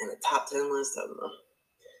in the top 10 list, I don't know.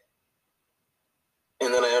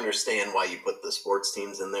 And then I understand why you put the sports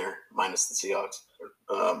teams in there, minus the Seahawks.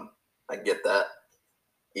 I get that,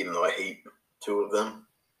 even though I hate 2 of them,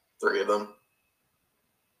 3 of them.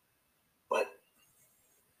 But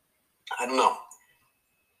I don't know.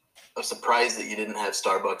 I'm surprised that you didn't have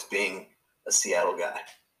Starbucks being a Seattle guy.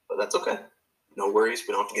 But that's okay. No worries.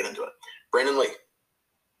 We don't have to get into it. Brandon Lee.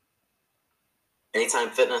 Anytime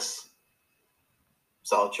Fitness.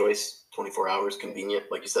 Solid choice. 24 hours.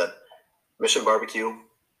 Convenient. Like you said. Mission Barbecue.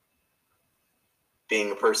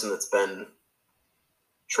 Being a person that's been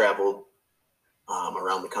traveled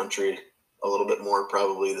around the country a little bit more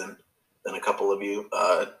probably than a couple of you.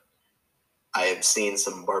 I have seen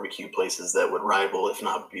some barbecue places that would rival, if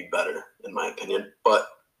not be better, in my opinion, but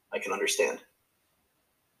I can understand.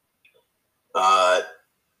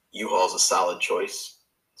 U-Haul's a solid choice.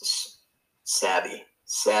 Just savvy,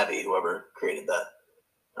 whoever created that.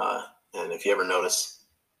 And if you ever notice,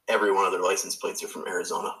 every one of their license plates are from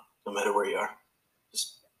Arizona, no matter where you are.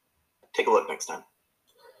 Just take a look next time.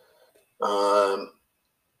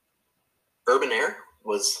 Urban Air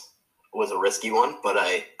was a risky one, but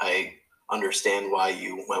I understand why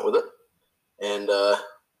you went with it. And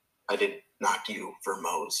I did knock you for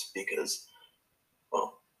Moe's because,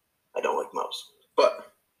 well, I don't like Moe's.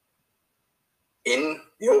 But in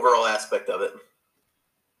the overall aspect of it,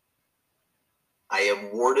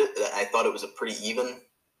 I thought it was a pretty even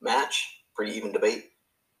match, pretty even debate.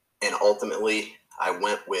 And ultimately, I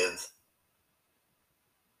went with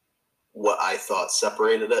what I thought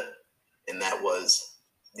separated it, and that was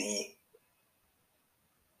the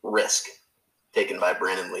risk taken by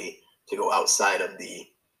Brandon Lee to go outside of the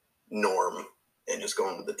norm and just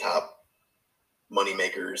going with the top money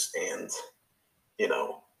makers and,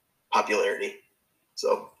 popularity.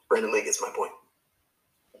 So Brandon Lee gets my point.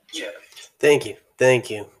 Yeah. Thank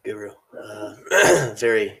you, Guru.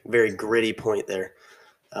 Very, very gritty point there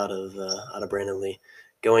out of Brandon Lee.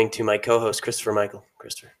 Going to my co-host Christopher Michael.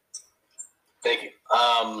 Christopher. Thank you.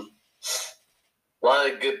 A lot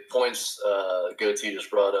of good points Goatee just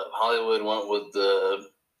brought up. Hollywood went with the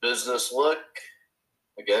business look,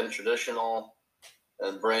 again, traditional,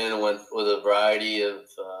 and Brandon went with a variety of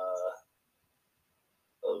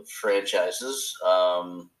franchises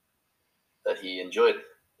that he enjoyed.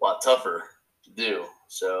 A lot tougher to do,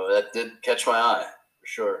 so that did catch my eye for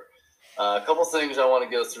sure. A couple things I want to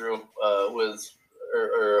go through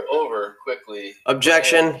or over quickly.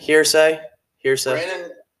 Objection. Hearsay.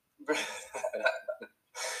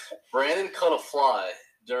 Brandon caught a fly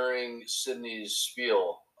during Sydney's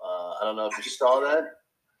spiel. I don't know if you saw that.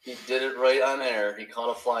 He did it right on air. He caught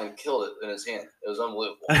a fly and killed it in his hand. It was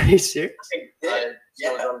unbelievable. Are you serious? It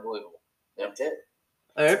was unbelievable. Yeah. It did.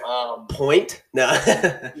 All right. Point? No.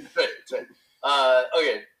 Right.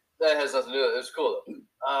 Okay, that has nothing to do with it. It's cool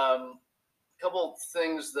though. Couple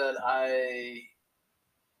things that I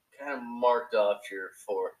kind of marked off here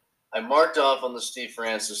for. I marked off on the Steve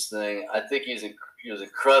Francis thing. I think he was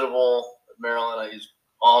incredible at Maryland. He's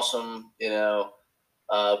awesome,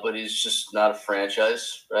 but he's just not a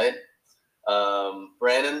franchise, right?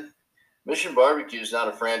 Brandon, Mission Barbecue is not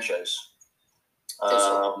a franchise.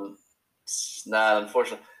 It's not,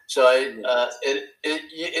 unfortunately. So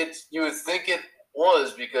you would think it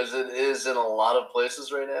was because it is in a lot of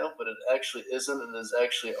places right now, but it actually isn't, and is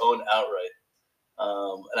actually owned outright.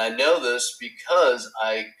 And I know this because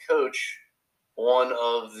I coach one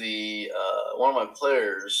of my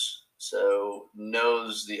players, so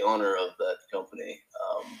knows the owner of that company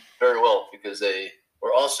very well because they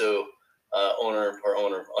were also owner of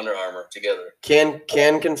Under Armour together. Can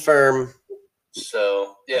confirm.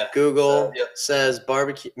 So yeah, Google says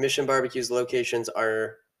Mission Barbecue's locations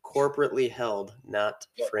are corporately held, not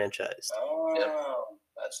franchised. Oh, yep.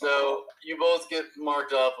 So you both get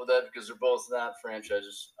marked off with that because they're both not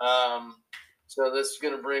franchises. So this is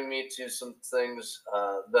going to bring me to some things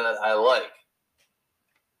that I like.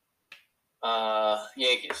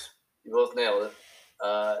 Yankees. You both nailed it.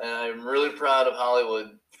 And I'm really proud of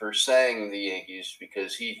Hollywood for saying the Yankees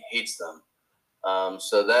because he hates them.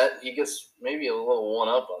 So that he gets maybe a little one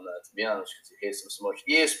up on that, to be honest, because he hates them so much.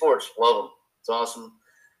 EA Sports, love them. It's awesome.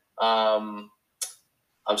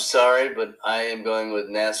 I'm sorry, but I am going with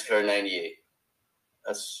NASCAR 98.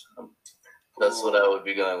 That's what I would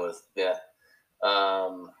be going with. Yeah.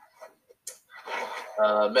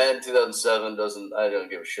 Madden 2007 doesn't. I don't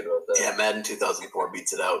give a shit about that. Yeah, Madden 2004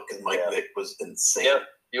 beats it out because Mike Vick was insane. Yep,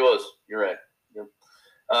 he was. You're right. Yep.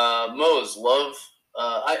 Moe's love.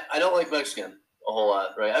 I don't like Mexican a whole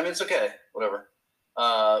lot, right? I mean, it's okay, whatever.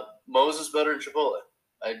 Moe's is better than Chipotle.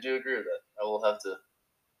 I do agree with that. I will have to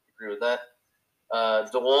agree with that.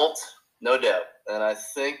 DeWalt, no doubt. And I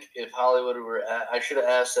think if Hollywood were I should have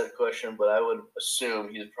asked that question, but I would assume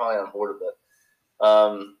he's probably on board with that.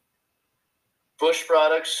 Bush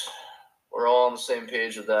products, we're all on the same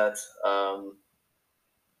page with that.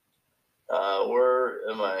 Where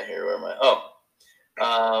am I here? Where am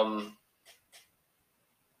I?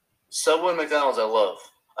 Subway, McDonald's, I love.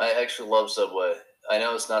 I actually love Subway. I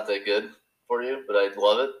know it's not that good for you, but I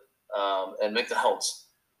love it. And McDonald's,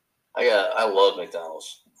 I love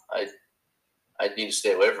McDonald's. I need to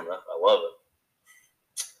stay away from it. I love it.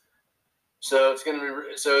 So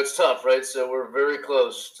it's tough, right? So we're very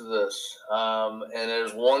close to this, and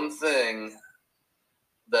there's one thing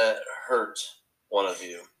that hurt one of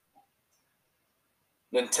you.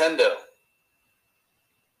 Nintendo.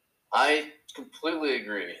 I completely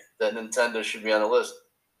agree that Nintendo should be on the list.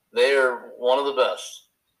 They are one of the best.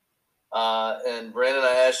 And Brandon,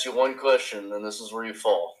 I asked you one question, and this is where you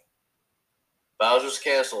fall. Bowser's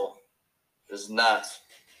Castle is not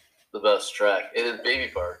the best track. It is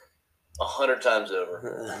Baby Park, 100 times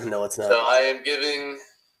over. No, it's not. So I am giving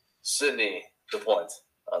Sydney the point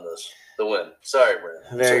on this, the win. Sorry,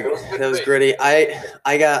 Brandon. Very good. That was gritty. I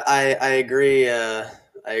agree.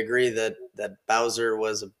 I agree that Bowser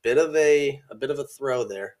was a bit of a throw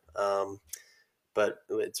there. But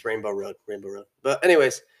it's Rainbow Road. But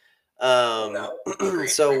anyways, so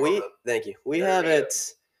thank you. We have it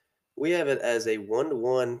as a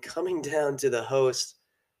 1-1 coming down to the host.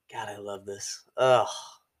 God, I love this.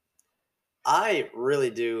 I really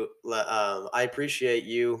do. I appreciate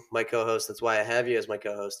you, my co-host. That's why I have you as my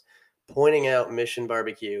co-host, pointing out Mission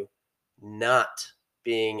Barbecue not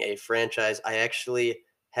being a franchise. I actually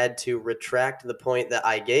had to retract the point that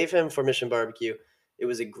I gave him for Mission Barbecue. It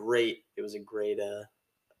was a great. I was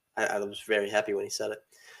very happy when he said it.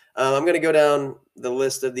 I'm going to go down the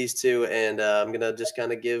list of these two, and I'm going to just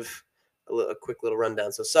kind of give a quick little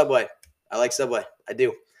rundown. So Subway. I like Subway. I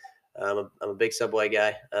do. I'm a big Subway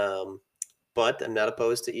guy, but I'm not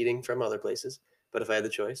opposed to eating from other places. But if I had the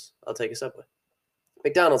choice, I'll take a Subway.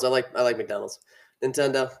 McDonald's. I like McDonald's.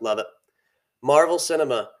 Nintendo. Love it. Marvel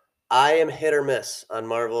Cinema. I am hit or miss on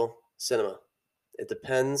Marvel Cinema. It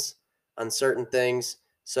depends on certain things.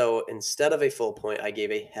 So instead of a full point, I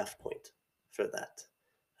gave a half point for that.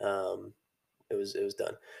 It was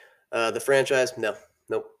done. The franchise, nope,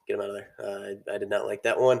 get him out of there. I did not like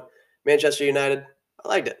that one. Manchester United, I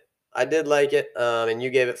liked it. I did like it, and you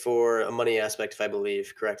gave it for a money aspect, if I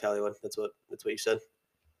believe. Correct, Hollywood? That's what you said.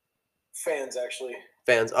 Fans, actually.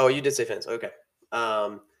 Fans. Oh, you did say fans. Okay.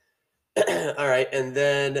 All right, and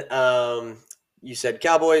then you said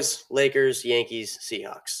Cowboys, Lakers, Yankees,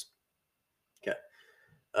 Seahawks. Okay.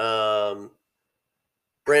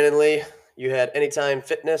 Brandon Lee, you had Anytime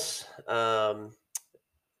Fitness,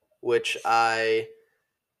 which I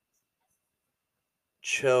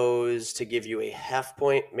chose to give you a half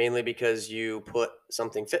point, mainly because you put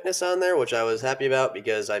something fitness on there, which I was happy about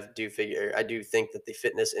because I do think that the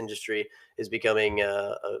fitness industry is becoming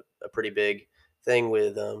a pretty big thing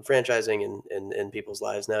with franchising in people's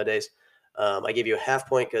lives nowadays. I gave you a half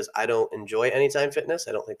point because I don't enjoy Anytime Fitness.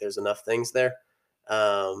 I don't think there's enough things there.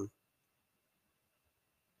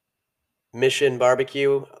 Mission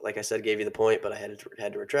Barbecue, like I said, gave you the point, but I had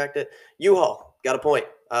to retract it. U-Haul got a point.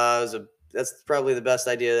 That's probably the best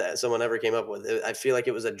idea that someone ever came up with. I feel like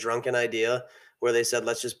it was a drunken idea where they said,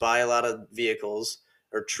 let's just buy a lot of vehicles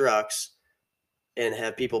or trucks and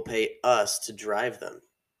have people pay us to drive them.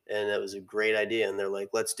 And it was a great idea. And they're like,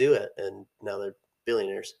 let's do it. And now they're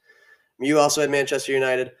billionaires. You also had Manchester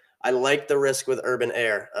United. I like the risk with Urban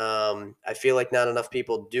Air. I feel like not enough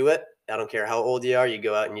people do it. I don't care how old you are. You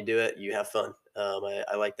go out and you do it. You have fun.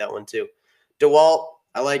 I like that one too. DeWalt,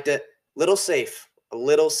 I liked it. A little safe.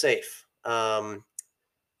 I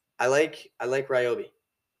like Ryobi,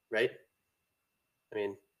 right? I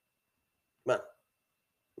mean, come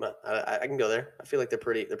on. I can go there. I feel like they're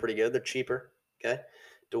pretty good. They're cheaper. Okay.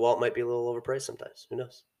 DeWalt might be a little overpriced sometimes. Who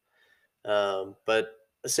knows? But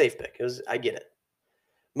a safe pick. I get it.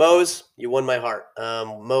 Moe's, you won my heart.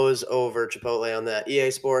 Moe's over Chipotle on that. EA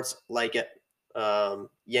Sports, like it.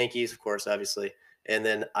 Yankees, of course, obviously. And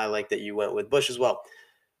then I like that you went with Bush as well.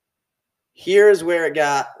 Here's where it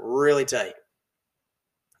got really tight,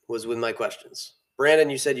 was with my questions. Brandon,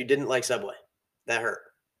 you said you didn't like Subway. That hurt.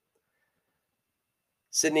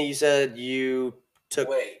 Sydney, you said you took...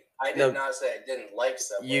 Wait, I did not say I didn't like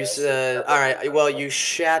Subway. You said, all right, well, you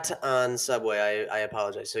shat on Subway. I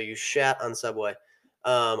apologize. So you shat on Subway.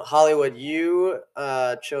 Hollywood, you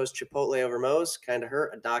chose Chipotle over Moe's. Kind of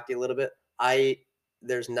hurt. I docked you a little bit.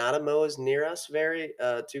 There's not a Moe's near us, very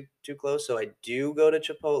too close. So I do go to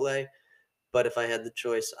Chipotle, but if I had the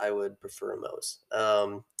choice, I would prefer Moe's.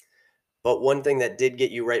 But one thing that did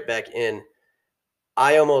get you right back in,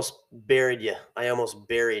 I almost buried you.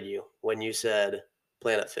 When you said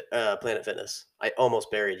Planet Fitness. I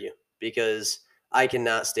almost buried you because I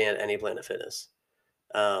cannot stand any Planet Fitness.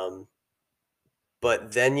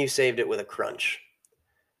 But then you saved it with a Crunch.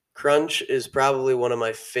 Crunch is probably one of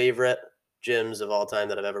my favorite gyms of all time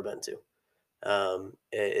that I've ever been to.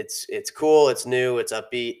 It's cool, it's new, it's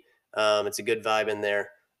upbeat, it's a good vibe in there.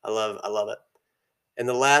 I love it. And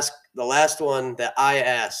the last one that I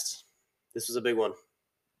asked, this was a big one.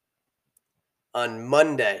 on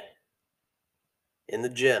Monday in the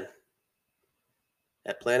gym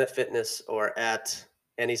at Planet Fitness or at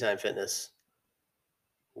Anytime Fitness,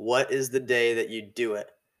 what is the day that you do it?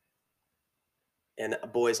 And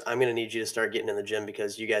boys, I'm going to need you to start getting in the gym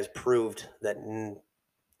because you guys proved that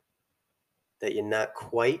you're not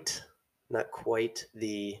quite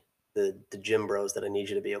the gym bros that I need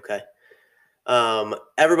you to be, okay?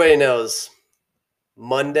 Everybody knows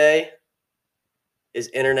Monday is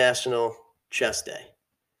International Chest Day.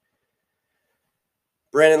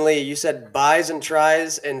 Brandon Lee, you said buys and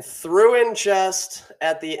tries and threw in chest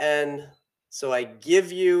at the end. So I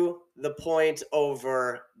give you the point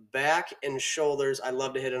over back and shoulders. I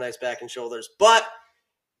love to hit a nice back and shoulders. But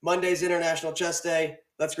Monday's International Chest Day.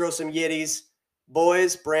 Let's grow some Yetis.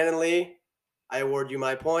 Boys, Brandon Lee, I award you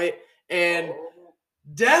my point. And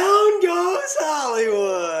down goes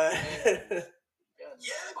Hollywood.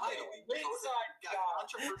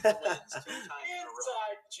 Controversial wins 2 times in a row.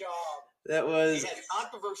 Job. That was. He had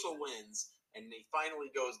controversial wins, and he finally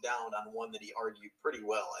goes down on one that he argued pretty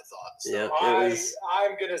well, I thought. So. Yeah,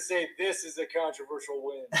 I'm going to say this is a controversial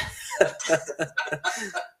win.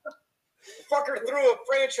 Fucker threw a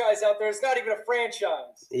franchise out there. It's not even a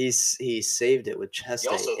franchise. He saved it with Chest He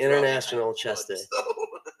Day. also International Chest Day.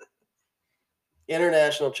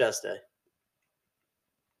 International Chest Day.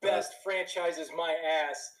 Best franchises, my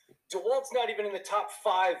ass. DeWalt's not even in the top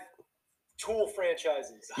 5 tool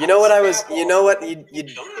franchises. You know what I was? Snap-on. You know what?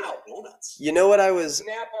 Donuts. You know what I was?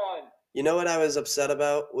 Snap on. You know what I was upset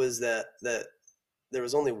about was that there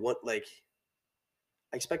was only one. Like,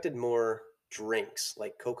 I expected more drinks,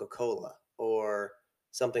 like Coca-Cola or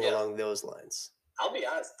something along those lines. I'll be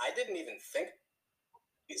honest, I didn't even think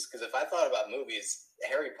because if I thought about movies,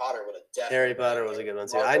 Harry Potter would have definitely. Harry Potter was a good one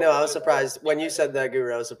too. I know. I was surprised when you said that,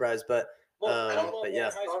 Guru. I was surprised, but Look, I love but yeah.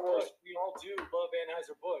 Anheuser-Busch. We all do love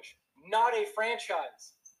Anheuser-Busch. Not a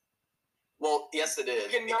franchise. Well, yes, it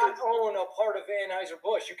is. You cannot own a part of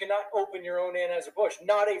Anheuser-Busch. You cannot open your own Anheuser-Busch.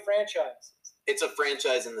 Not a franchise. It's a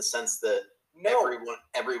franchise in the sense that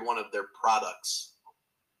every one of their products,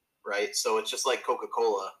 right? So it's just like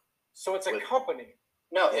Coca-Cola. So it's a company.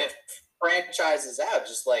 No, if franchise is out,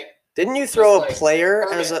 just like. Didn't you throw a player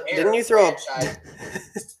as a? Didn't you throw a?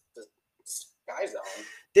 Sky Zone.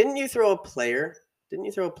 Didn't you throw a player? Didn't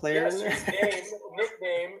you throw a player Yes, in there? his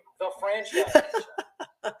nickname, the franchise.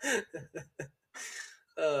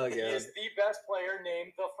 Oh god. He is the best player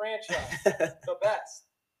named the franchise. The best.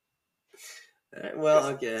 Well,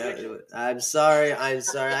 okay. I'm sorry. I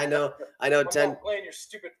know. I'm not playing your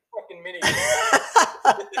stupid fucking mini.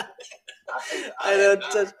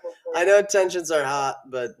 I know tensions are hot,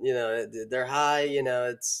 but you know they're high. You know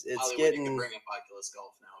it's Hollywood, getting. You can bring up Oculus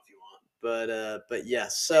Golf now if you want. But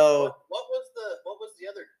yes. So what was the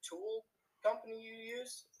other tool company you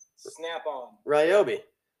used? Snap-on. Ryobi.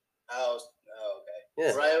 Oh, okay.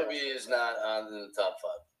 Yeah. Ryobi is not on the top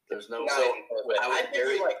 5. There's no. Not So even close. I think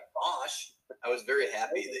very- like Bosch. I was very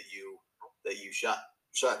happy that you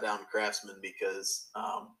shot down Craftsman because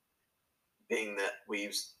being that we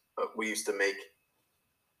used to make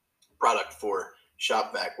product for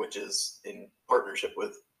ShopVac, which is in partnership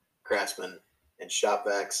with Craftsman, and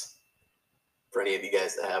ShopVacs. For any of you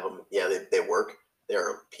guys that have them, yeah, they work.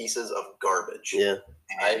 They're pieces of garbage. Yeah.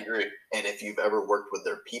 I agree. And if you've ever worked with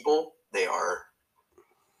their people, they are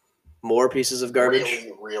More pieces of garbage.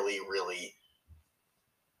 really, really, really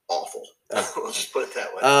awful. Let's just put it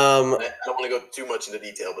that way. I don't want to go too much into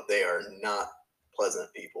detail, but they are not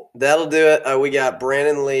pleasant people. That'll do it. We got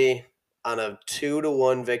Brandon Lee on a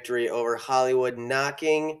 2-1 victory over Hollywood,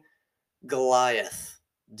 knocking Goliath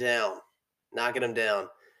down, knocking him down.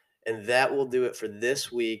 And that will do it for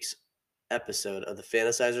this week's episode of the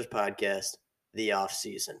Fantasizers podcast, The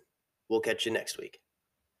Offszn. We'll catch you next week.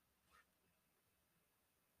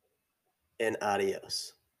 And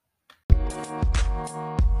adios.